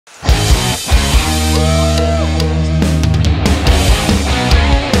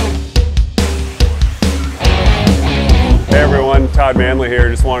Todd Manley here.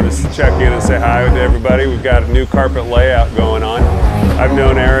 Just wanted to check in and say hi to everybody. We've got a new carpet layout going on. I've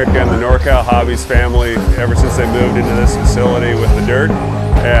known Eric and the Norcal Hobbies family ever since they moved into this facility with the dirt.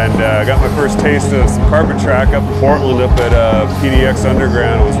 And I got my first taste of some carpet track up in Portland up at PDX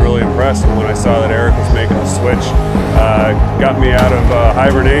Underground. I was really impressed when I saw that Eric was making the switch. Got me out of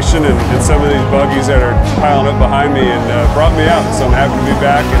hibernation and some of these buggies that are piling up behind me and brought me out. So I'm happy to be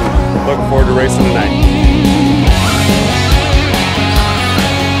back and looking forward to racing tonight.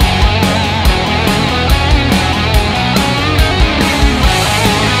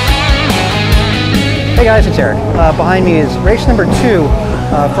 Hey guys, it's Eric. Behind me is race number 2,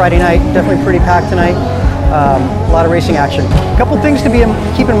 Friday night. Definitely pretty packed tonight. A lot of racing action. A couple things to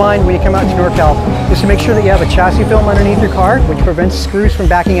keep in mind when you come out to NorCal is to make sure that you have a chassis film underneath your car, which prevents screws from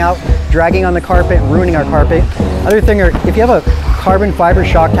backing out, dragging on the carpet, ruining our carpet. Other thing, if you have a carbon fiber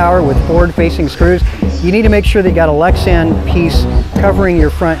shock tower with forward-facing screws, you need to make sure that you got a Lexan piece covering your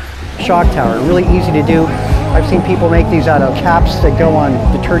front shock tower. Really easy to do. I've seen people make these out of caps that go on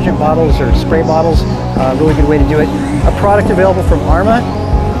detergent bottles or spray bottles. Really good way to do it. A product available from Arma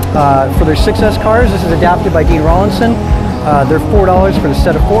for their 6S cars. This is adapted by Dean Rawlinson. They're $4 for the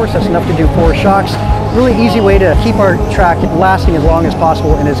set of 4, so that's enough to do 4 shocks. Really easy way to keep our track lasting as long as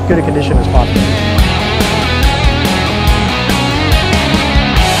possible in as good a condition as possible.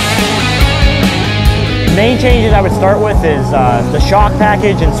 Main changes I would start with is the shock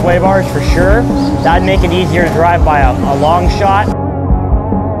package and sway bars for sure. That'd make it easier to drive by a long shot.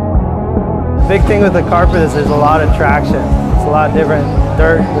 The big thing with the carpet is there's a lot of traction. It's a lot different.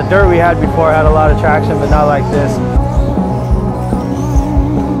 The dirt we had before had a lot of traction, but not like this.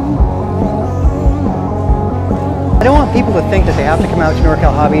 I don't want people to think that they have to come out to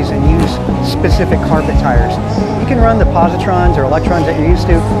Norcal Hobbies and use specific carpet tires. You can run the positrons or electrons that you're used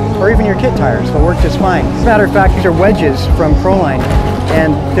to, or even your kit tires. They'll work just fine. As a matter of fact, these are wedges from Proline,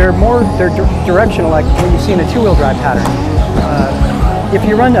 and they're directional, like when you see in a 2-wheel drive pattern. If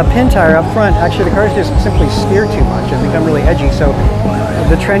you run a pin tire up front, actually the cars just simply steer too much and become really edgy. So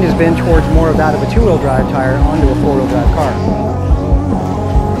the trend has been towards more of that of a 2-wheel drive tire onto a 4-wheel drive car.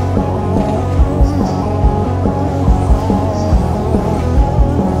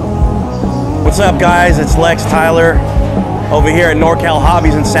 What's up guys, it's Lex Tyler over here at Norcal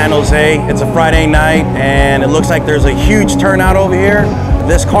Hobbies in San Jose. It's a Friday night and it looks like there's a huge turnout over here.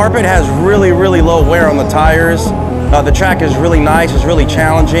 This carpet has really low wear on the tires. The track is really nice, it's really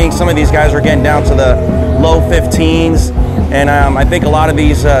challenging. Some of these guys are getting down to the low 15s and I think a lot of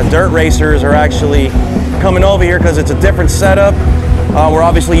these dirt racers are actually coming over here because it's a different setup. We're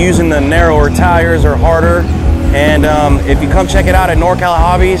obviously using the narrower tires or harder. And if you come check it out at Norcal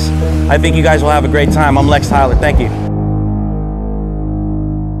Hobbies, I think you guys will have a great time. I'm Lex Tyler, thank you.